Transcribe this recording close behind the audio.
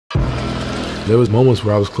There was moments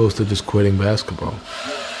where I was close to just quitting basketball.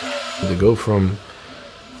 To go from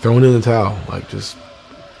throwing in the towel, like just,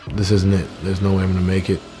 this isn't it, there's no way I'm gonna make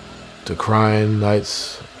it, to crying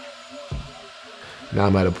nights. Now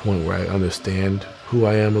I'm at a point where I understand who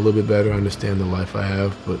I am a little bit better, I understand the life I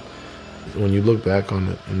have, but when you look back on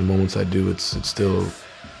it, in the moments I do, it's still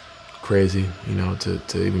crazy, you know, to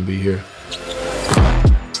even be here.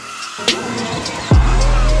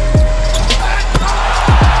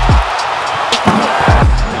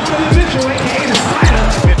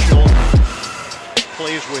 Mitchell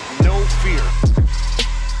plays with no fear.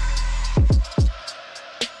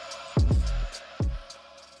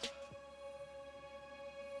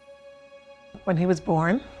 When he was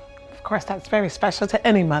born, of course, that's very special to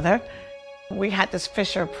any mother. We had this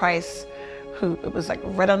Fisher-Price hoop. It was like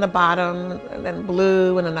red on the bottom, and then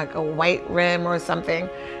blue, and then like a white rim or something.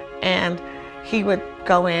 And he would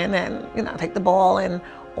go in and, you know, take the ball, and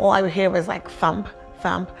all I would hear was like thump,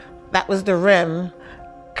 thump. That was the rim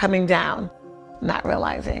coming down, not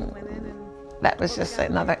realizing that was just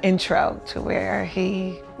another intro to where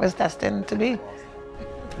he was destined to be.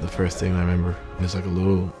 The first thing I remember is like a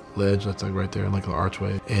little ledge that's like right there, like an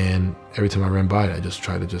archway. And every time I ran by it, I would just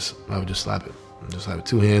slap it. Just have it,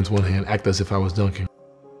 two hands, one hand, act as if I was dunking.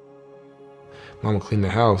 Mama cleaned the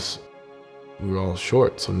house. We were all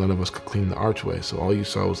short, so none of us could clean the archway. So all you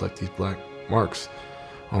saw was like these black marks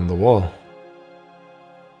on the wall.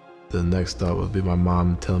 The next thought would be my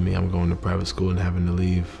mom telling me I'm going to private school and having to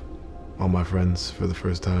leave all my friends for the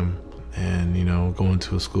first time. And, you know, going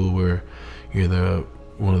to a school where you're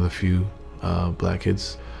one of the few black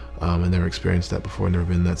kids. I never experienced that before, never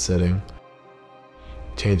been in that setting.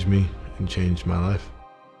 Changed me and changed my life.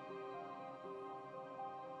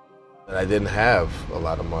 I didn't have a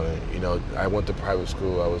lot of money. You know, I went to private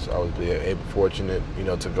school. I was fortunate, you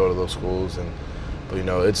know, to go to those schools. But you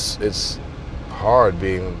know, it's hard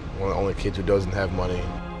being one of the only kids who doesn't have money.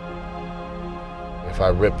 If I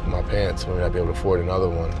ripped my pants, maybe I'd be able to afford another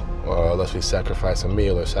one, or unless we sacrifice a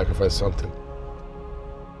meal or sacrifice something.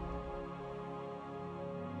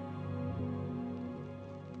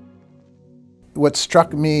 What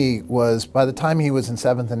struck me was by the time he was in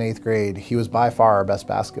 7th and 8th grade, he was by far our best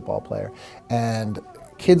basketball player. And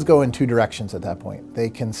kids go in two directions at that point. They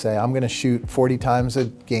can say, I'm going to shoot 40 times a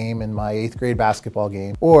game in my 8th grade basketball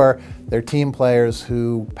game. Or they're team players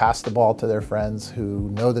who pass the ball to their friends who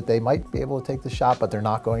know that they might be able to take the shot, but they're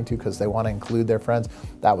not going to because they want to include their friends.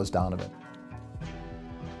 That was Donovan.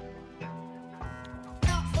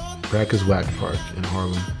 Practice Whack Park in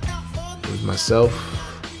Harlem. It was myself,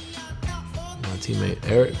 my teammate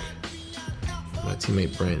Eric, my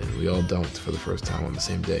teammate Brandon. We all dunked for the first time on the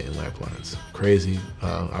same day in lap lines. Crazy.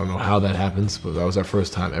 I don't know how that happens, but that was our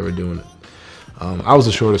first time ever doing it. I was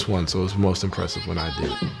the shortest one, so it was most impressive when I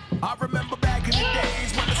did it. I remember back in the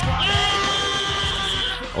days when the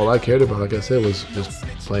All I cared about, like I said, was just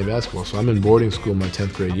playing basketball. So I'm in boarding school my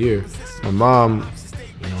 10th grade year. My mom,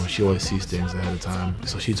 you know, she always sees things ahead of time.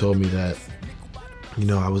 So she told me that, you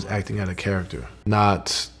know, I was acting out of character,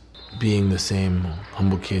 not being the same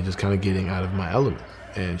humble kid, just kind of getting out of my element.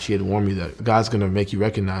 And she had warned me that God's gonna make you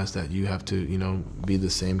recognize that you have to, you know, be the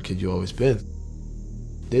same kid you always been.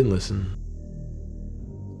 Didn't listen.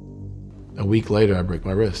 A week later, I break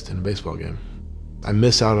my wrist in a baseball game. I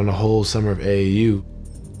miss out on a whole summer of AAU,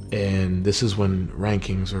 and this is when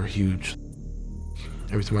rankings are huge.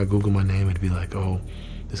 Every time I Google my name, it'd be like, oh,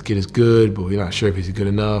 this kid is good, but we're not sure if he's good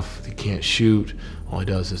enough. He can't shoot. All he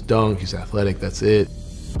does is dunk. He's athletic. That's it.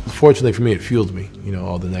 Fortunately for me, it fueled me, you know,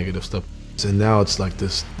 all the negative stuff. And now it's like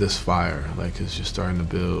this fire, like it's just starting to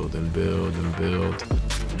build and build and build.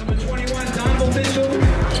 Number 21, Donovan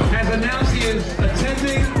has announced he is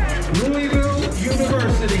attending Louisville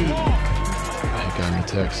University. I had gotten a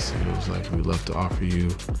text, and it was like, we'd love to offer you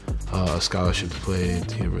a scholarship to play at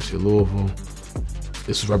the University of Louisville.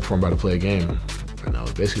 This was right before I'm about to play a game. And I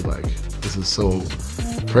was basically like, this is so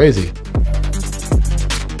crazy.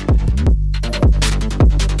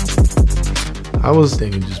 I was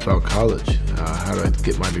thinking just about college. How do I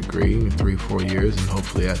get my degree in 3-4 years, and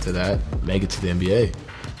hopefully after that, make it to the NBA.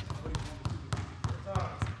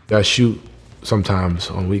 I shoot sometimes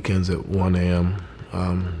on weekends at 1 a.m.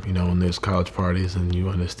 You know, when there's college parties and you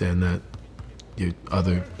understand that your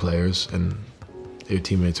other players and your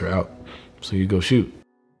teammates are out, so you go shoot.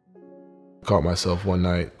 Caught myself one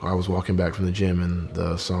night, I was walking back from the gym and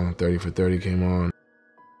the song 30 for 30 came on.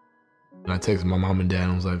 And I texted my mom and dad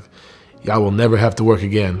and was like, I will never have to work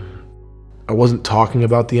again. I wasn't talking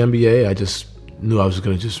about the NBA, I just knew I was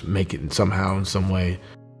gonna just make it somehow, in some way.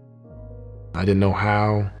 I didn't know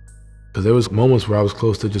how, because there was moments where I was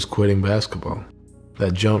close to just quitting basketball.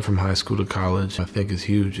 That jump from high school to college, I think, is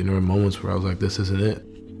huge. And there were moments where I was like, this isn't it.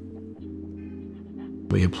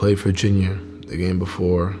 We had played Virginia the game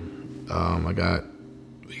before. We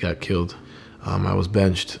got killed. I was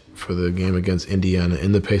benched for the game against Indiana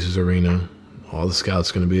in the Pacers Arena. All the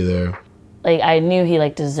scouts going to be there. Like, I knew he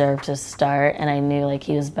deserved to start, and I knew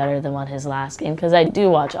he was better than what his last game, because I do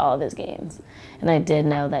watch all of his games, and I did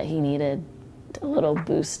know that he needed a little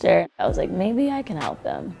booster. I was like, maybe I can help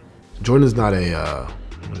him. Jordan's not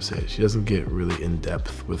she doesn't get really in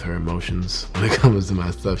depth with her emotions when it comes to my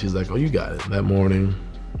stuff. She's like, oh, you got it. That morning,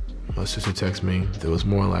 my sister texted me. It was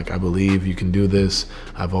more like, I believe you can do this.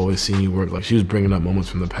 I've always seen you work. Like, she was bringing up moments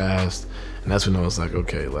from the past, and that's when I was like,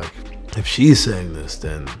 okay, if she's saying this,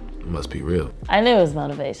 then it must be real. I knew it was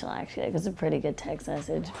motivational, actually. It was a pretty good text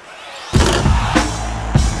message.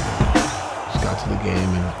 Just got to the game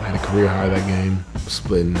and I had a career high that game.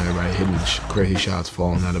 Splitting, everybody hitting crazy shots,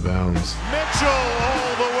 falling out of bounds. Mitchell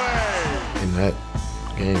all the way. And that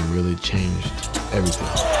game really changed everything.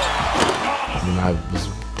 I mean, I was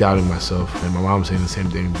doubting myself, and my mom saying the same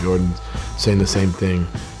thing, Jordan saying the same thing,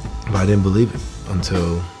 but I didn't believe it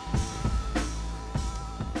until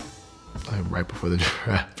right before the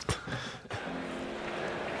draft.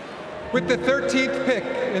 With the 13th pick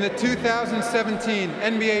in the 2017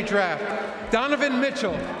 NBA Draft, Donovan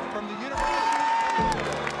Mitchell from the University.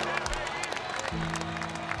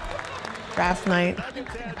 Draft night.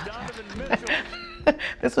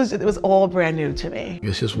 It was all brand new to me.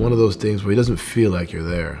 It's just one of those things where it doesn't feel like you're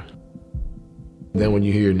there. Then when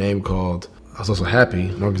you hear your name called, I was also happy.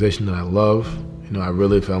 An organization that I love. You know, I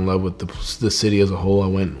really fell in love with the city as a whole. I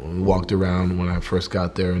went and walked around when I first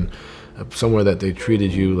got there, and somewhere that they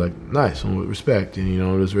treated you like nice and with respect, and it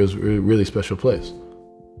was a really special place.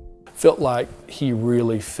 Felt like he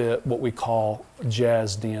really fit what we call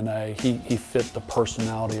Jazz DNA. He fit the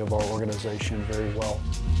personality of our organization very well.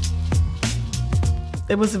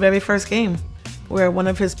 It was the very first game where one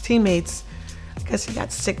of his teammates, I guess he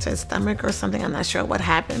got sick to his stomach or something, I'm not sure what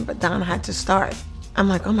happened, but Don had to start. I'm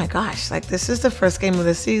like, oh my gosh, this is the first game of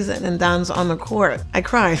the season and Don's on the court. I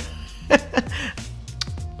cried.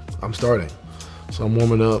 I'm starting. So I'm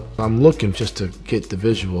warming up. I'm looking just to get the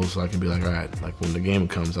visuals so I can be like, all right, when the game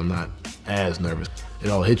comes, I'm not as nervous. It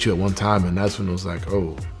all hit you at one time, and that's when it was like,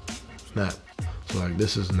 oh, snap. So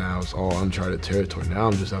this is now, it's all uncharted territory. Now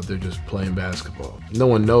I'm just out there just playing basketball. No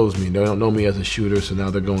one knows me. They don't know me as a shooter, so now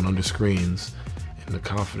they're going under screens, and the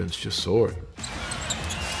confidence just soared.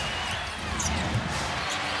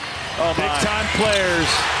 Oh, big-time players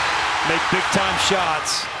make big-time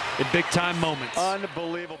shots in big-time moments.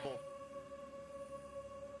 Unbelievable.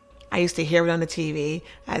 I used to hear it on the TV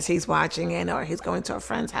as he's watching it, or he's going to a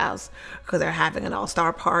friend's house because they're having an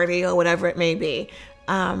all-star party or whatever it may be.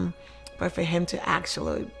 But for him to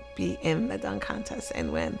actually be in the dunk contest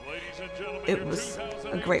and win, it was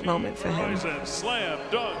a great moment for him. Slam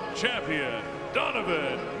dunk champion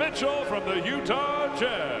Donovan Mitchell from the Utah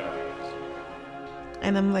Jazz.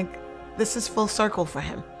 And I'm like, this is full circle for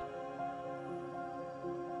him.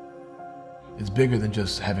 It's bigger than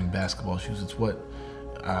just having basketball shoes. It's what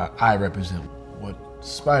I represent, what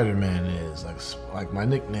Spider-Man is, like my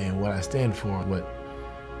nickname, what I stand for, what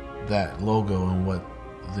that logo and what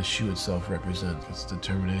the shoe itself represents. It's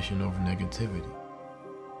determination over negativity.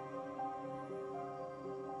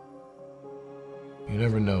 You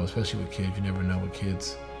never know, especially with kids, you never know what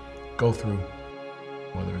kids go through,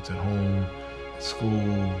 whether it's at home, at school,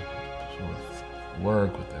 with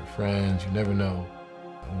work, with their friends, you never know.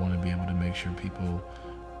 I want to be able to make sure people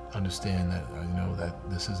understand that, that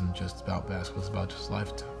this isn't just about basketball, it's about just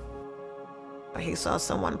life too. He saw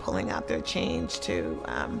someone pulling out their change to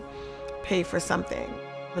pay for something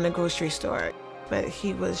in a grocery store, but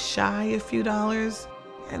he was shy a few dollars,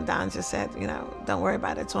 and Don just said, don't worry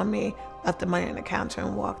about it, it's on me, left the money on the counter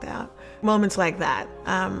and walked out. Moments like that.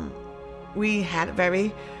 We had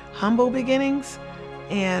very humble beginnings,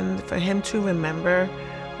 and for him to remember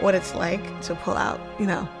what it's like to pull out, you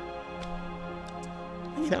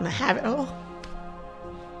don't have it all,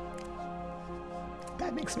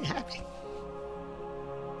 that makes me happy.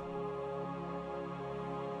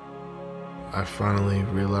 I finally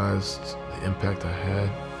realized the impact I had.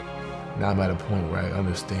 Now I'm at a point where I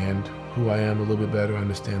understand who I am a little bit better, I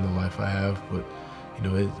understand the life I have, but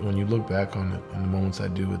when you look back on it, in the moments I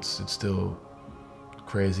do, it's still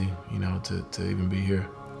crazy, to even be here.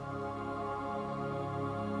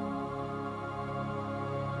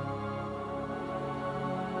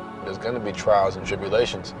 There's going to be trials and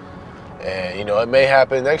tribulations, and it may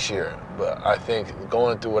happen next year, but I think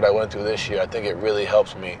going through what I went through this year, I think it really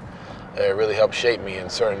helps me It really helped shape me in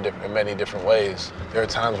many different ways. There are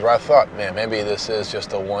times where I thought, man, maybe this is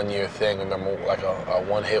just a one-year thing, remember, like a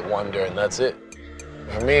one-hit wonder, and that's it.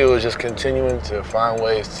 For me, it was just continuing to find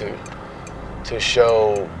ways to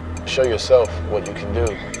show yourself what you can do.